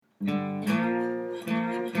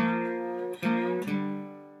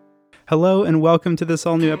Hello and welcome to this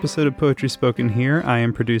all-new episode of Poetry Spoken Here. I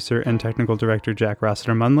am producer and technical director Jack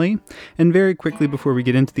Rossiter-Munley. And very quickly before we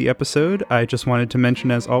get into the episode, I just wanted to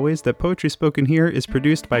mention as always that Poetry Spoken Here is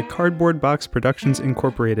produced by Cardboard Box Productions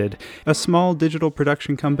Incorporated, a small digital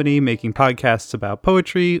production company making podcasts about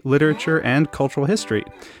poetry, literature, and cultural history.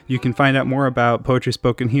 You can find out more about Poetry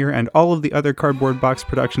Spoken Here and all of the other Cardboard Box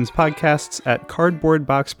Productions podcasts at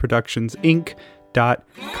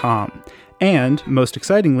cardboardboxproductionsinc.com. And, most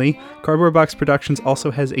excitingly, Cardboard Box Productions also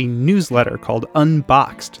has a newsletter called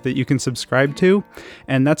Unboxed that you can subscribe to,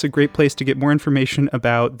 and that's a great place to get more information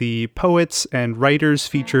about the poets and writers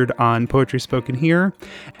featured on Poetry Spoken Here,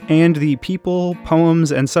 and the people,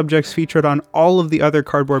 poems, and subjects featured on all of the other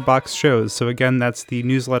Cardboard Box shows. So again, that's the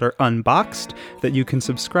newsletter Unboxed that you can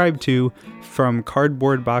subscribe to from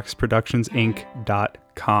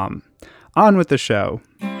cardboardboxproductionsinc.com. On with the show.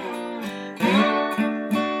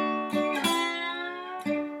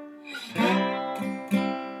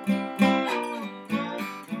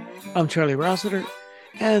 I'm Charlie Rossiter,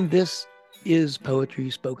 and this is Poetry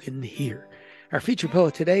Spoken Here. Our featured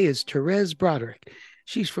poet today is Therese Broderick.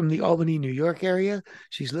 She's from the Albany, New York area.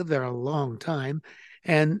 She's lived there a long time,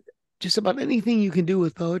 and just about anything you can do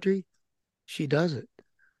with poetry, she does it.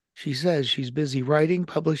 She says she's busy writing,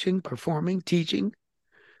 publishing, performing, teaching,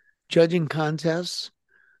 judging contests,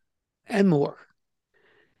 and more.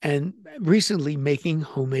 And recently making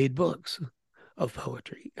homemade books of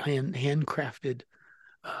poetry, handcrafted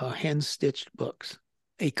hand-stitched books.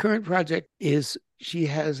 A current project is she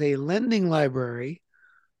has a lending library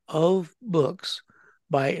of books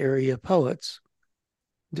by area poets.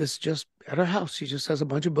 Just at her house, she just has a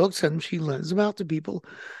bunch of books and she lends them out to people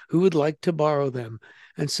who would like to borrow them.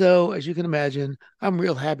 And so, as you can imagine, I'm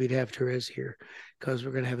real happy to have Therese here because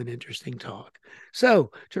we're going to have an interesting talk.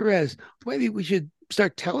 So, Therese, maybe we should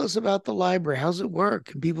start. Tell us about the library. How's it work?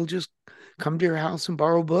 Can people just come to your house and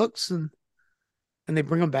borrow books and they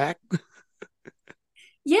bring them back?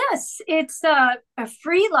 Yes, it's a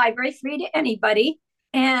free library, free to anybody.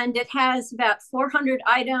 And it has about 400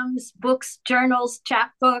 items, books, journals,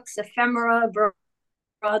 chapbooks, ephemera,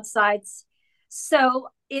 broadsides. So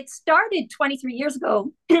it started 23 years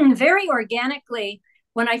ago, very organically,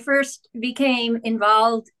 when I first became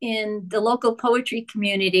involved in the local poetry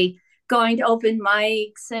community, going to open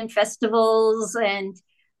mics and festivals and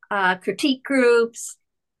critique groups.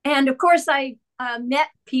 And of course, I met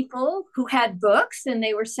people who had books and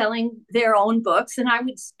they were selling their own books, and I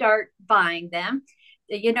would start buying them.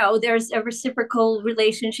 You know, there's a reciprocal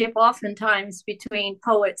relationship oftentimes between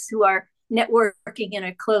poets who are networking in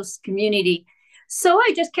a close community. So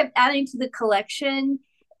I just kept adding to the collection,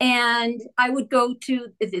 and I would go to,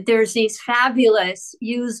 there's these fabulous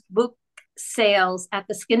used book sales at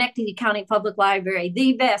the Schenectady County Public Library,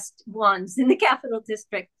 the best ones in the Capital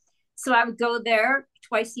District. So I would go there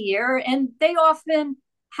twice a year, and they often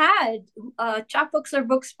had chapbooks or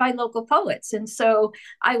books by local poets. And so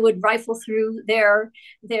I would rifle through their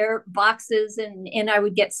boxes and I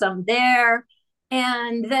would get some there.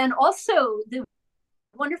 And then also the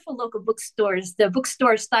wonderful local bookstores, the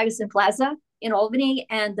bookstore Stuyvesant Plaza in Albany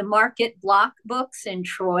and the Market Block Books in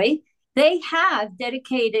Troy, they have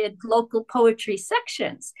dedicated local poetry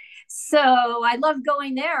sections. So I love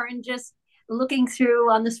going there and just looking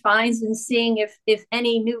through on the spines and seeing if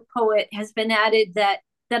any new poet has been added that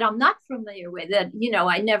I'm not familiar with, that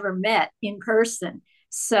I never met in person.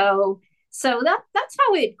 So that's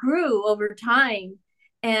how it grew over time.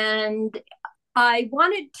 And I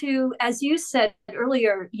wanted to, as you said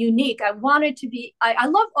earlier, unique. I wanted to be. I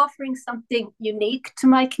love offering something unique to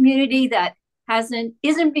my community that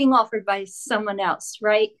isn't being offered by someone else,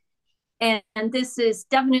 right? And this is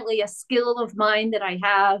definitely a skill of mine that I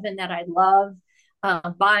have and that I love,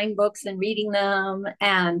 buying books and reading them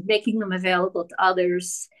and making them available to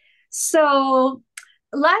others. So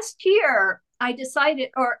last year I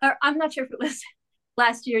decided, or I'm not sure if it was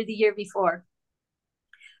last year or the year before,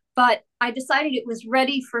 but I decided it was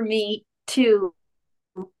ready for me to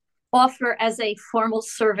offer as a formal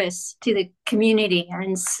service to the community.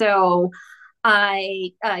 And so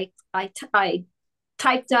I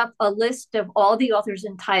typed up a list of all the authors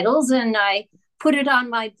and titles, and I put it on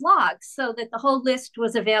my blog so that the whole list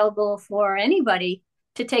was available for anybody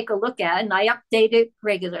to take a look at, and I update it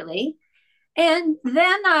regularly. And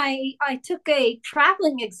then I took a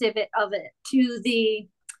traveling exhibit of it to the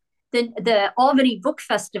Albany Book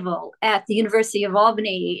Festival at the University of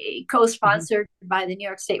Albany, co-sponsored by the New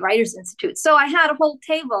York State Writers Institute. So I had a whole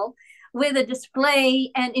table with a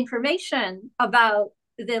display and information about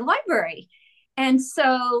the library. And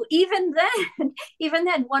so even then, even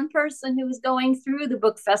then, one person who was going through the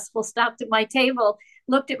book festival stopped at my table,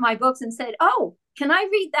 looked at my books, and said, "Oh, can I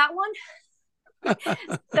read that one?"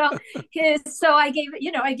 So I gave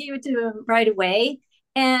it, I gave it to him right away.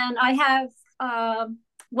 And I have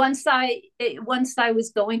once I was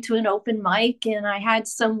going to an open mic, and I had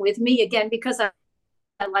some with me again because I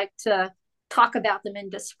like to talk about them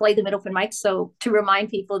and display them at open mics, so to remind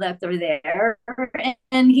people that they're there.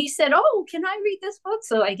 And he said, "Oh, can I read this book?"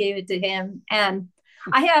 So I gave it to him. And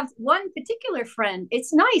I have one particular friend.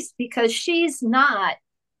 It's nice because she's not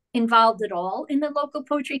involved at all in the local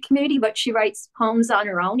poetry community, but she writes poems on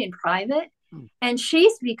her own in private. And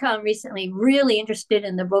she's become recently really interested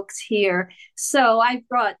in the books here. So I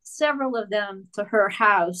brought several of them to her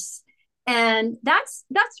house. And that's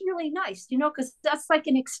really nice, because that's like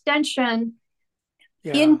an extension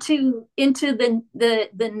into the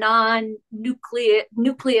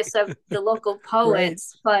nucleus of the local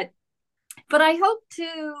poets. Right. But I hope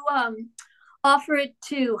to offer it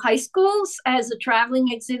to high schools as a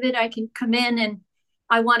traveling exhibit. I can come in, and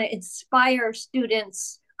I want to inspire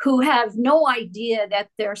students who have no idea that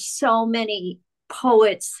there's so many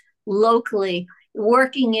poets locally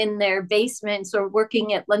working in their basements or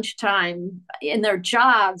working at lunchtime in their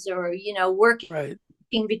jobs, or working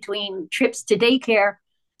between trips to daycare.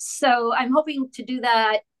 So I'm hoping to do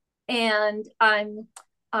that, and I'm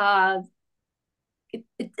hoping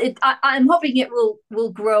it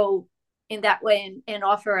will grow in that way, and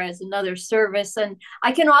offer as another service. And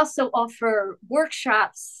I can also offer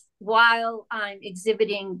workshops while I'm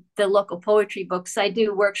exhibiting the local poetry books. I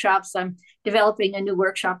do workshops. I'm developing a new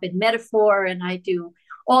workshop in metaphor, and I do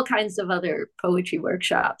all kinds of other poetry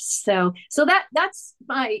workshops. So that's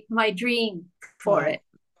my dream for it.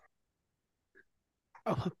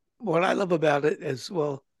 What I love about it as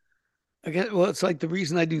well, it's like the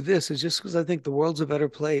reason I do this is just because I think the world's a better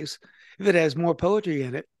place if it has more poetry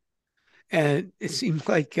in it. And it seems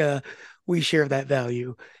like we share that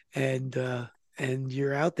value, and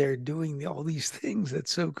you're out there doing all these things.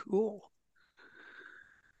 That's so cool.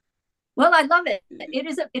 Well, I love it.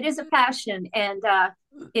 It is a passion, and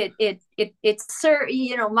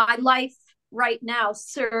my life right now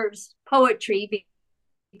serves poetry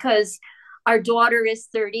because our daughter is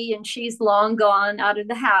 30 and she's long gone out of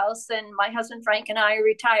the house, and my husband Frank and I are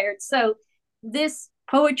retired. So this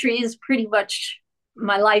poetry is pretty much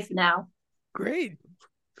my life now. Great.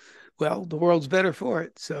 Well, the world's better for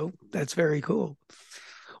it. So that's very cool.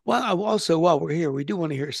 Well, also, while we're here, we do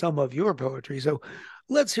want to hear some of your poetry. So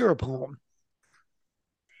let's hear a poem.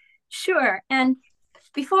 Sure. And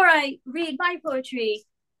before I read my poetry,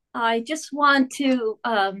 I just want to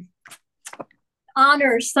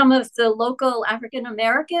honor some of the local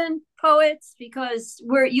African-American poets, because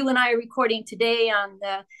you and I are recording today on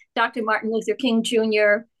the Dr. Martin Luther King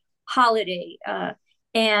Jr. holiday.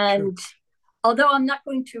 And sure. Although I'm not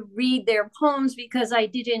going to read their poems because I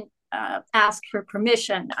didn't ask for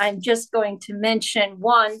permission, I'm just going to mention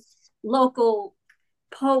one local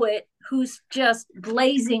poet who's just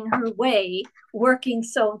blazing her way, working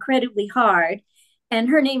so incredibly hard. And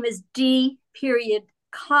her name is D. Collin,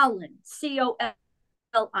 Collin.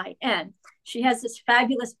 She has this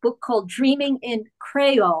fabulous book called Dreaming in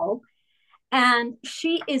Creole. And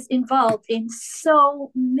she is involved in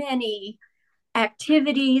so many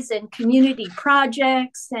activities and community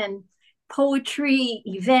projects and poetry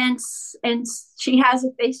events. And she has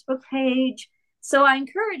a Facebook page. So I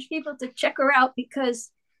encourage people to check her out, because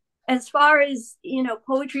as far as,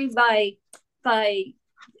 poetry by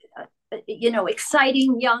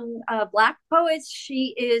exciting young Black poets,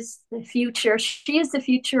 she is the future. She is the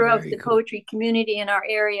future of the poetry community in our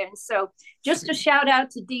area. And so just a shout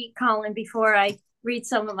out to D. Collin before I read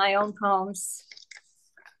some of my own poems.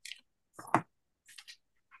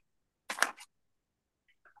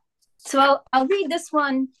 So I'll read this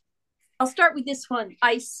one. I'll start with this one,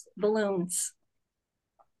 Ice Balloons.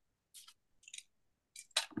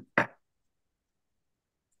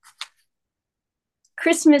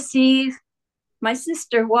 Christmas Eve, my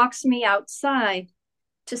sister walks me outside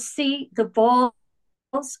to see the balls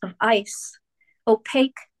of ice,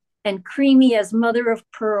 opaque and creamy as mother of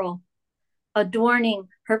pearl, adorning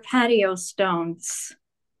her patio stones.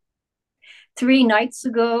 3 nights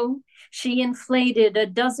ago, she inflated a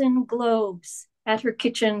dozen globes at her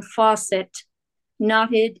kitchen faucet,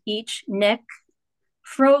 knotted each neck,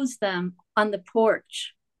 froze them on the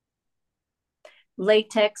porch.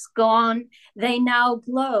 Latex gone, they now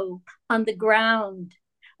glow on the ground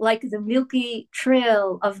like the milky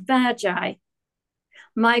trail of magi,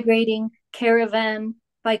 migrating caravan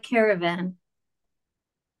by caravan.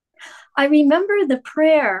 I remember the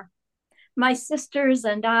prayer My sisters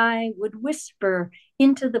and I would whisper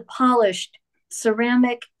into the polished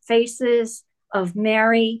ceramic faces of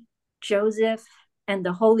Mary, Joseph, and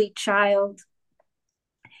the Holy Child,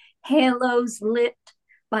 halos lit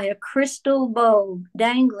by a crystal bulb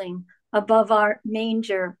dangling above our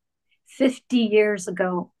manger 50 years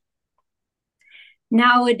ago.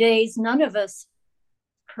 Nowadays, none of us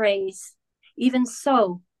praise. Even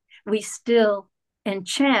so, we still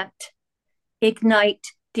enchant, ignite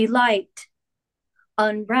delight,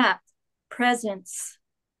 unwrap presents,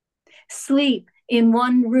 sleep in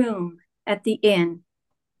one room at the inn,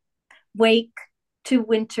 wake to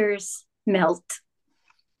winter's melt.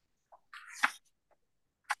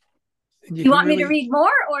 You want me to read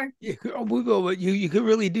more, or you can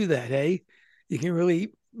really do that, hey? You can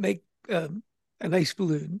really make a nice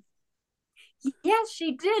balloon. Yes,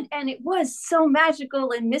 she did, and it was so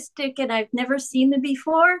magical and mystic, and I've never seen them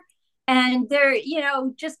before. And they're,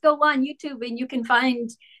 just go on YouTube and you can find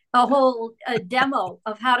a whole demo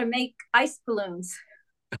of how to make ice balloons.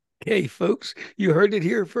 Okay, folks, you heard it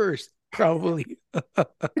here first, probably.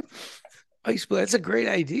 Ice balloon, that's a great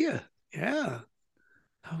idea. Yeah.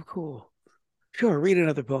 How cool. Sure, read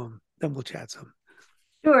another poem, then we'll chat some.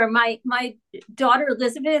 Sure. My daughter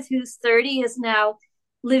Elizabeth, who's 30, is now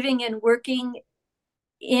living and working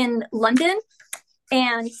in London.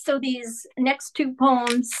 And so these next two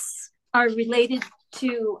poems are related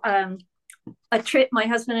to a trip my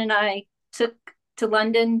husband and I took to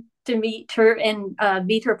London to meet her and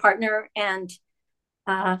meet her partner and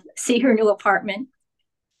see her new apartment.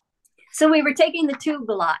 So we were taking the tube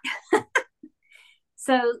a lot.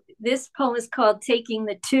 So this poem is called Taking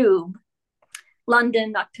the Tube,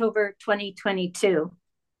 London, October 2022.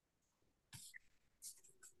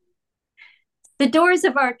 The doors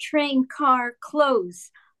of our train car close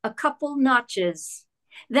a couple notches,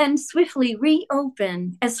 then swiftly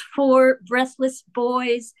reopen as four breathless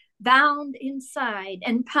boys bound inside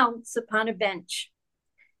and pounce upon a bench,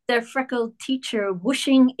 their freckled teacher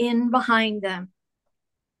whooshing in behind them.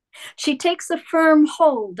 She takes a firm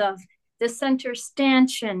hold of the center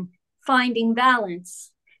stanchion, finding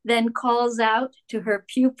balance, then calls out to her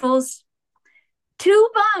pupils, 2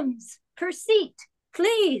 bums per seat,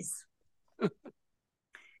 please.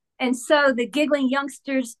 And so the giggling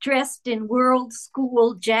youngsters dressed in world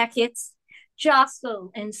school jackets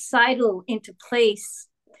jostle and sidle into place,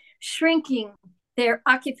 shrinking their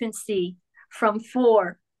occupancy from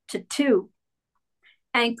 4 to 2.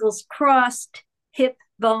 Ankles crossed, hip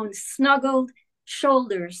bones snuggled,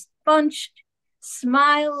 shoulders bunched,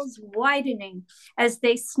 smiles widening as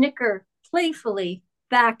they snicker playfully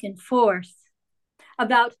back and forth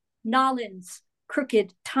about Nolan's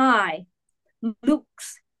crooked tie,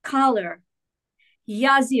 Luke's collar,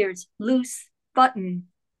 Yazir's loose button,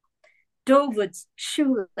 Dowood's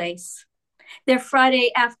shoelace, their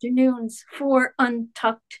Friday afternoons 4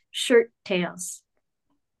 untucked shirt tails.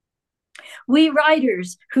 We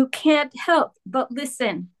riders who can't help but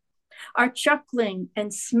listen are chuckling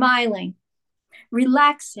and smiling,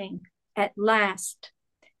 relaxing at last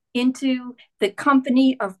into the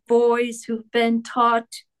company of boys who've been taught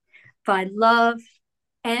by love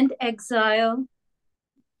and exile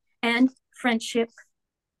and friendship,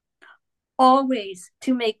 always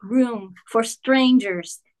to make room for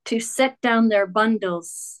strangers to set down their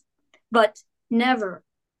bundles, but never,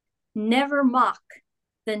 never mock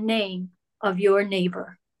the name of your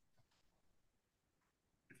neighbor.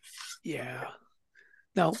 Yeah.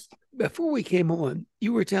 Now, before we came on,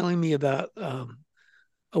 you were telling me about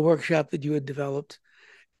a workshop that you had developed.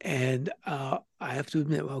 And I have to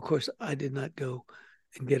admit, well, of course, I did not go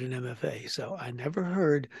and get an MFA, so I never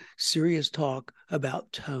heard serious talk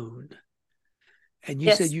about tone. And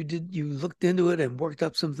you said you looked into it and worked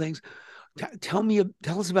up some things.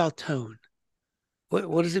 Tell us about tone.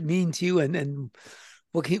 What does it mean to you, and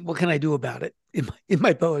what can I do about it in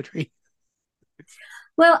my poetry?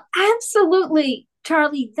 Well, absolutely,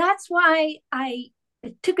 Charlie. That's why I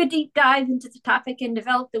took a deep dive into the topic and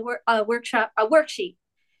developed the worksheet,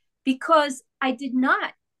 because I did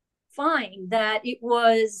not find that it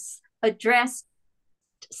was addressed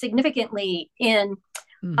significantly in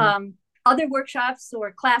other workshops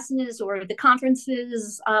or classes or the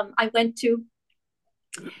conferences I went to,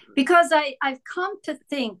 because I've come to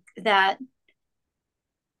think that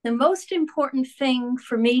the most important thing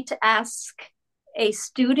for me to ask a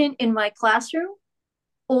student in my classroom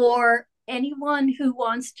or anyone who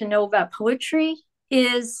wants to know about poetry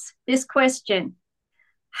is this question: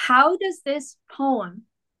 how does this poem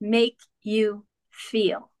make you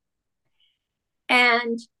feel?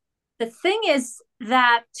 And the thing is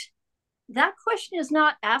that question is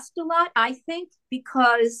not asked a lot, I think,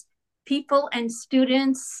 because people and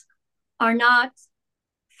students are not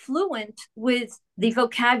fluent with the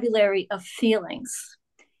vocabulary of feelings.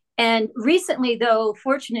 And recently, though,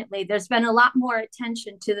 fortunately, there's been a lot more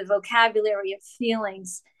attention to the vocabulary of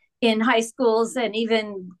feelings in high schools and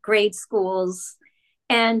even grade schools.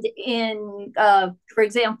 And in, for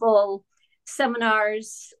example,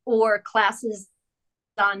 seminars or classes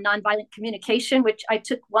on nonviolent communication, which I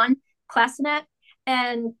took one class in at.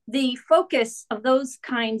 And the focus of those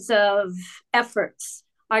kinds of efforts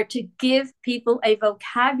are to give people a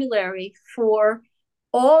vocabulary for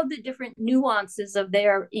all the different nuances of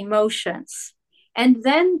their emotions. And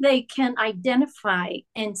then they can identify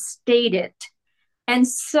and state it. And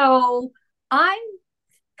so I'm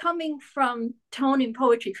coming from tone and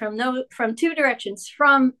poetry from two directions,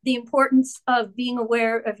 from the importance of being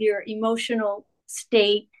aware of your emotional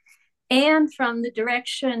state, and from the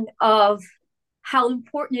direction of how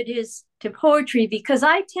important it is to poetry, because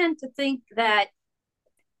I tend to think that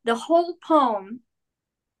the whole poem,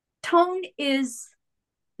 tone is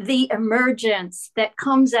the emergence that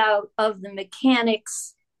comes out of the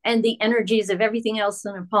mechanics and the energies of everything else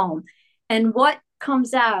in a poem. And what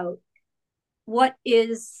comes out, what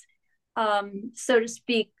is, so to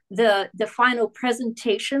speak, the final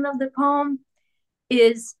presentation of the poem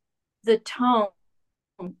is the tone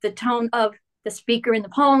of the speaker in the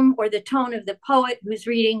poem, or the tone of the poet who's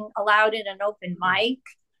reading aloud in an open mic.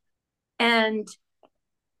 And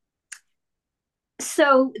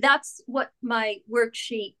so that's what my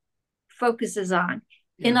worksheet focuses on.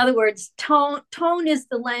 Yeah. In other words, tone is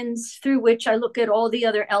the lens through which I look at all the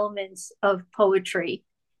other elements of poetry.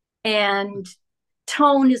 And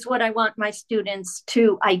tone is what I want my students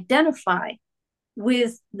to identify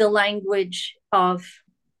with the language of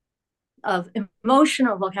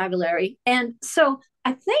emotional vocabulary. And so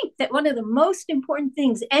I think that one of the most important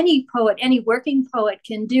things any poet, any working poet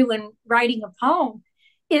can do in writing a poem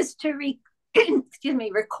is to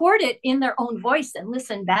record it in their own voice and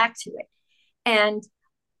listen back to it. And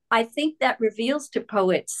I think that reveals to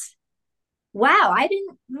poets, wow, I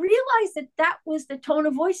didn't realize that was the tone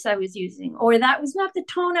of voice I was using, or that was not the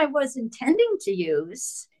tone I was intending to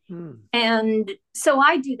use. And so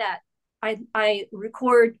I do that. I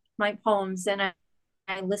record my poems and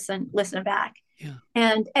I listen back. Yeah.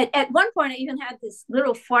 And at one point I even had this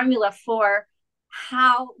little formula for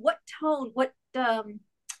what tone, what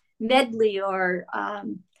medley or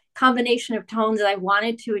combination of tones that I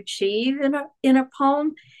wanted to achieve in a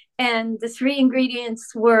poem. And the three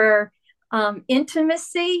ingredients were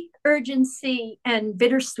intimacy, urgency, and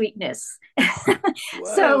bittersweetness.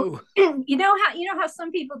 So you know how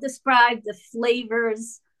some people describe the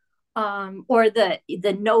flavors or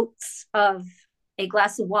the notes of a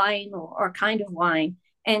glass of wine or kind of wine.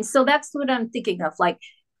 And so that's what I'm thinking of. Like,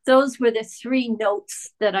 those were the three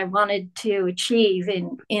notes that I wanted to achieve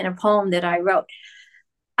in a poem that I wrote.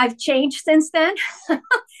 I've changed since then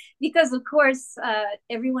because, of course,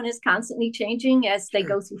 everyone is constantly changing as they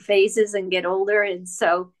go through phases and get older. And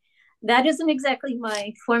so that isn't exactly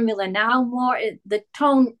my formula now. The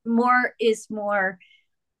tone is more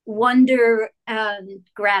wonder and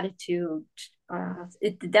gratitude.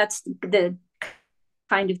 That's the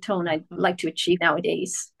kind of tone I'd like to achieve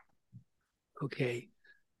nowadays. Okay.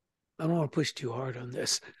 I don't want to push too hard on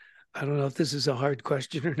this. I don't know if this is a hard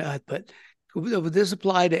question or not, but would this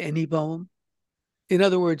apply to any poem? In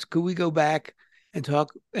other words, could we go back and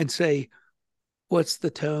talk and say, what's the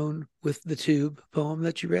tone with the tube poem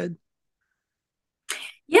that you read?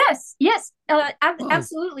 Yes,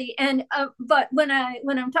 absolutely. And but when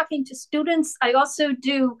I'm talking to students, I also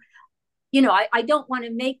do, I don't want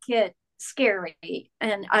to make it scary,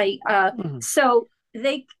 and so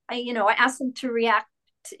I ask them to react.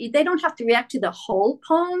 They don't have to react to the whole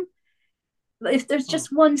poem. If there's just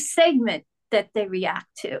one segment that they react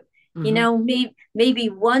to, maybe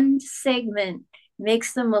one segment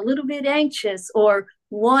makes them a little bit anxious, or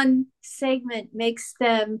one segment makes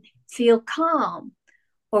them feel calm,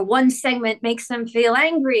 or one segment makes them feel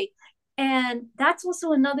angry. And that's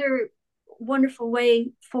also another wonderful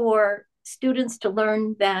way for students to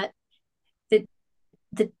learn that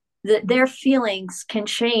their feelings can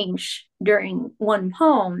change during one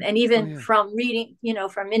poem, and even from reading,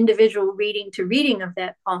 from individual reading to reading of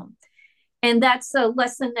that poem. And that's a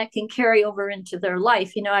lesson that can carry over into their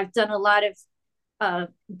life. I've done a lot of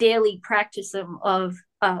daily practice of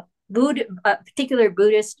particular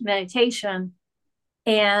Buddhist meditation,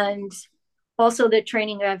 and also the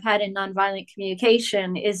training I've had in nonviolent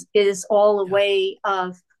communication is all a way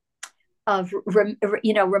of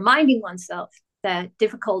reminding oneself that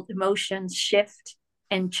difficult emotions shift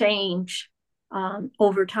and change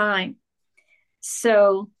over time.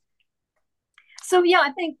 So So yeah,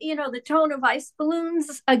 I think the tone of ice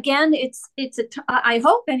balloons again. I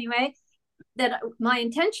hope anyway that my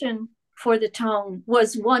intention for the tone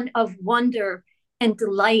was one of wonder and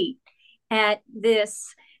delight at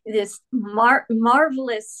this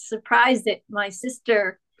marvelous surprise that my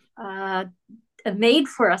sister uh, made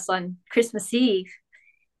for us on Christmas Eve,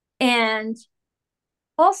 and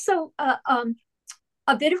also a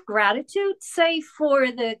bit of gratitude, say, for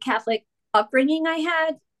the Catholic upbringing I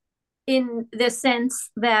had, in the sense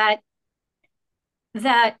that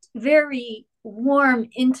very warm,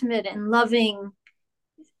 intimate, and loving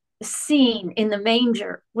scene in the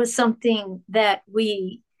manger was something that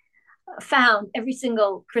we found every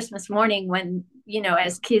single Christmas morning when,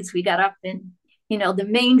 as kids, we got up and, the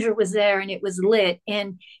manger was there and it was lit.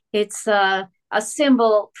 And it's a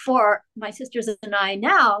symbol for my sisters and I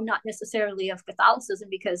now, not necessarily of Catholicism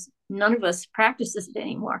because none of us practices it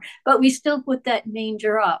anymore, but we still put that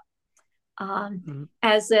manger up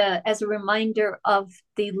as a reminder of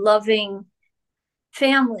the loving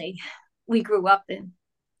family we grew up in.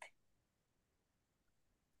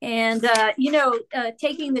 And,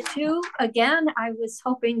 taking the two again, I was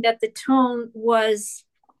hoping that the tone was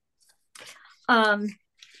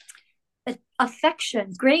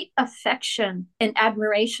affection, great affection and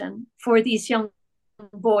admiration for these young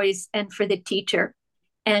boys and for the teacher.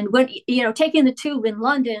 And when, taking the tube in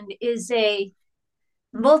London is a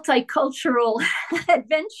multicultural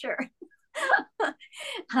adventure.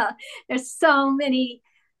 There's so many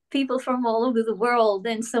people from all over the world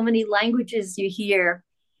and so many languages you hear.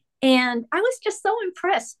 And I was just so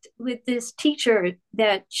impressed with this teacher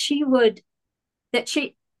that she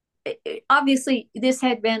obviously this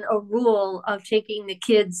had been a rule of taking the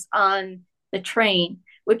kids on the train,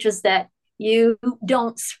 which is that you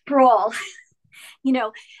don't sprawl,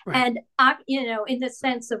 right. And in the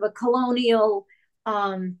sense of a colonial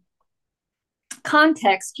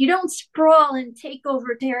context, you don't sprawl and take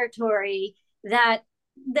over territory that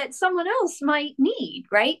someone else might need,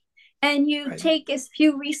 right? And you right. take as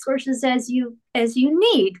few resources as you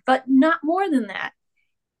need, but not more than that.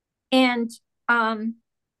 And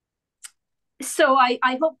so I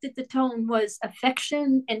hope that the tone was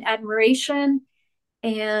affection and admiration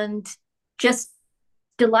and just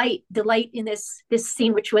delight in this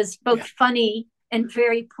scene, which was both funny and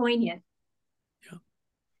very poignant. Yeah.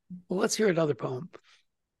 Well, let's hear another poem.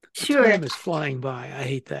 Sure. Time is flying by. I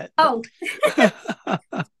hate that. Oh.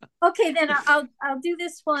 Okay, then I'll do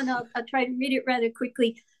this one. I'll try to read it rather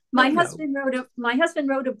quickly. My husband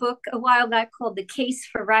wrote a book a while back called The Case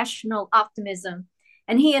for Rational Optimism,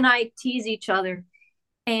 and he and I tease each other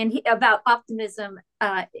and about optimism.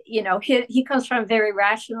 He comes from a very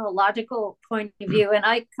rational, logical point of view, and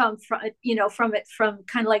I come from from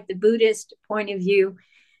kind of like the Buddhist point of view.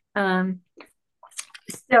 So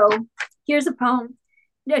here's a poem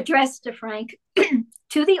addressed to Frank,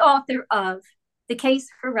 to the author of The Case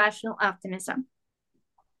for Rational Optimism.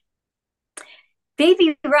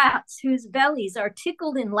 Baby rats whose bellies are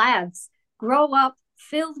tickled in labs grow up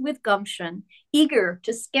filled with gumption, eager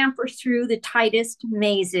to scamper through the tightest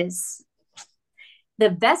mazes. The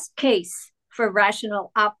best case for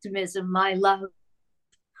rational optimism, my love,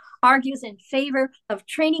 argues in favor of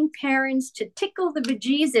training parents to tickle the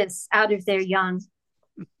bejesus out of their young.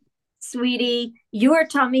 Sweetie, your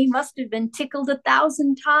tummy must have been tickled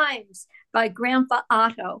 1,000 times by Grandpa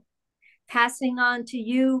Otto, passing on to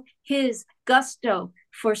you his gusto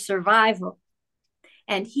for survival.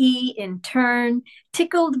 And he, in turn,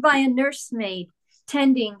 tickled by a nursemaid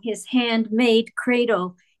tending his handmade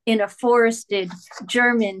cradle in a forested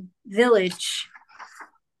German village.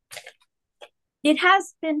 It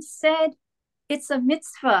has been said it's a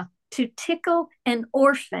mitzvah to tickle an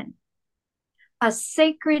orphan, a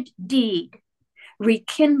sacred deed,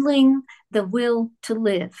 rekindling the will to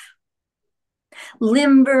live.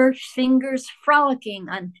 Limber fingers frolicking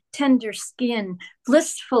on tender skin,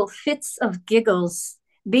 blissful fits of giggles,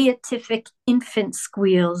 beatific infant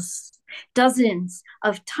squeals, dozens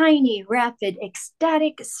of tiny, rapid,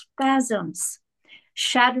 ecstatic spasms,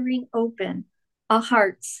 shattering open a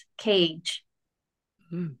heart's cage.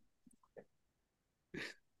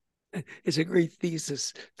 It's a great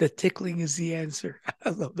thesis. The tickling is the answer.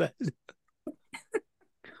 I love that.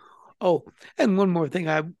 Oh, and one more thing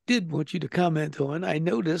I did want you to comment on. I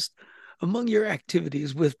noticed among your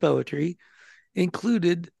activities with poetry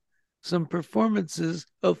included some performances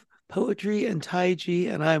of poetry and Tai Chi,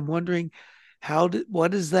 and I'm wondering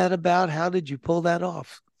what is that about? How did you pull that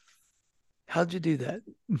off? How'd you do that?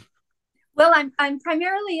 Well, I'm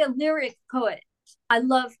primarily a lyric poet. I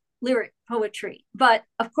love lyric poetry, but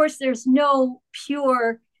of course there's no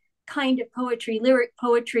pure kind of poetry. Lyric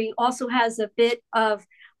poetry also has a bit of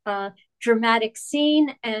dramatic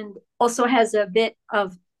scene and also has a bit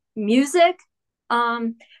of music.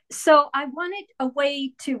 So I wanted a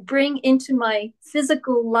way to bring into my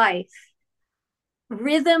physical life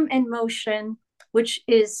rhythm and motion, which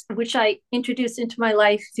I introduced into my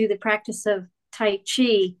life through the practice of Tai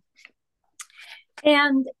Chi.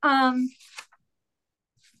 And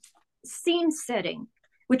scene setting,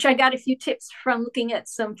 which I got a few tips from looking at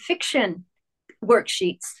some fiction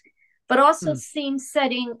worksheets, but also scene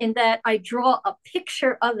setting in that I draw a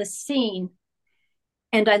picture of a scene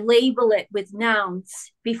and I label it with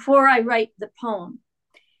nouns before I write the poem.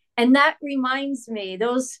 And that reminds me,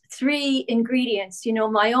 those three ingredients,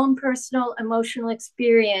 my own personal emotional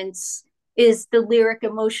experience is the lyric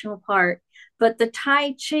emotional part, but the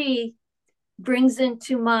Tai Chi brings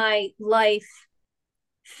into my life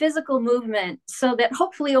physical movement so that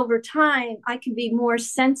hopefully over time I can be more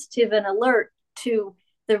sensitive and alert to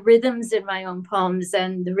the rhythms in my own poems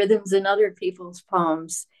and the rhythms in other people's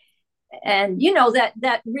poems. And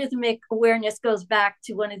that rhythmic awareness goes back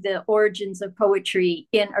to one of the origins of poetry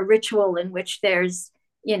in a ritual in which there's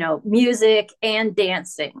music and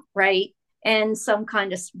dancing, right, and some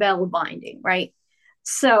kind of spell binding, right?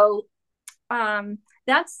 So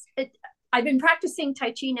that's it. I've been practicing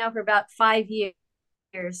Tai Chi now for about 5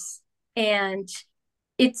 years, and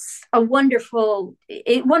it's a wonderful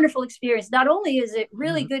experience. Not only is it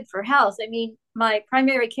really good for health, I mean, my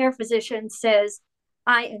primary care physician says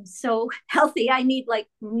I am so healthy. I need like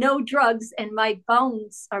no drugs and my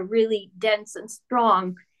bones are really dense and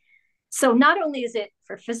strong. So not only is it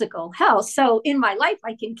for physical health, so in my life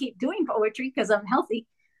I can keep doing poetry because I'm healthy,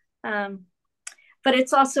 but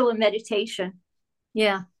it's also a meditation.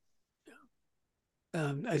 Yeah.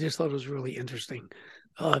 I just thought it was really interesting.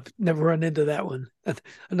 I've never run into that one.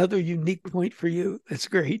 Another unique point for you. That's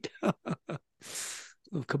great. Of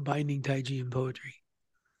combining Tai Chi and poetry.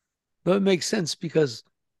 But it makes sense because,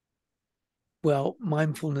 well,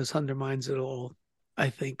 mindfulness undermines it all, I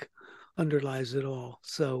think, underlies it all.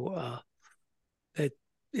 So it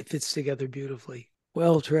fits together beautifully.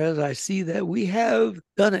 Well, Therese, I see that we have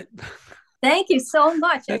done it. Thank you so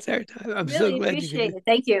much. That's our time. I'm really so glad appreciate it.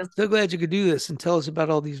 Thank you. So glad you could do this and tell us about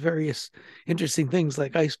all these various interesting things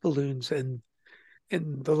like ice balloons and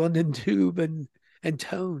the London Tube and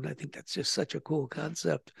tone. I think that's just such a cool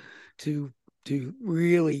concept to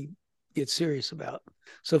really get serious about.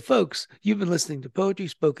 So, folks, you've been listening to Poetry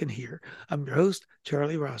Spoken Here. I'm your host,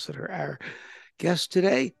 Charlie Rossiter. Our guest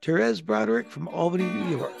today, Therese Broderick from Albany,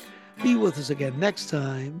 New York. Be with us again next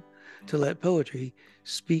time to let poetry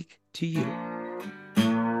speak to you.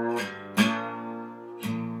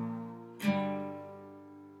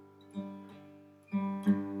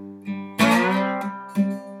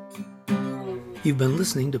 You've been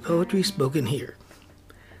listening to Poetry Spoken Here.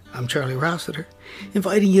 I'm Charlie Rossiter,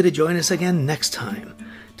 inviting you to join us again next time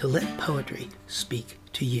to let poetry speak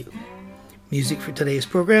to you. Music for today's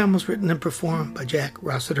program was written and performed by Jack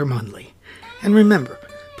Rossiter Mundley. And remember,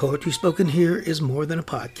 Poetry Spoken Here is more than a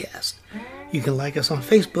podcast. You can like us on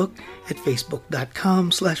Facebook at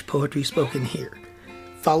facebook.com/poetryspokenhere.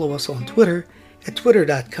 Follow us on Twitter at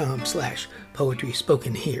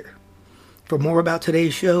twitter.com/poetryspokenhere. For more about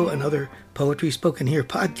today's show and other Poetry Spoken Here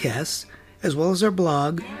podcasts, as well as our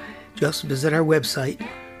blog, just visit our website,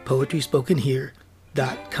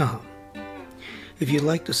 poetryspokenhere.com. If you'd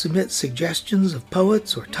like to submit suggestions of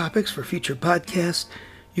poets or topics for future podcasts,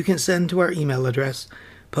 you can send to our email address,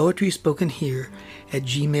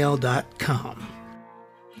 poetryspokenhere@gmail.com.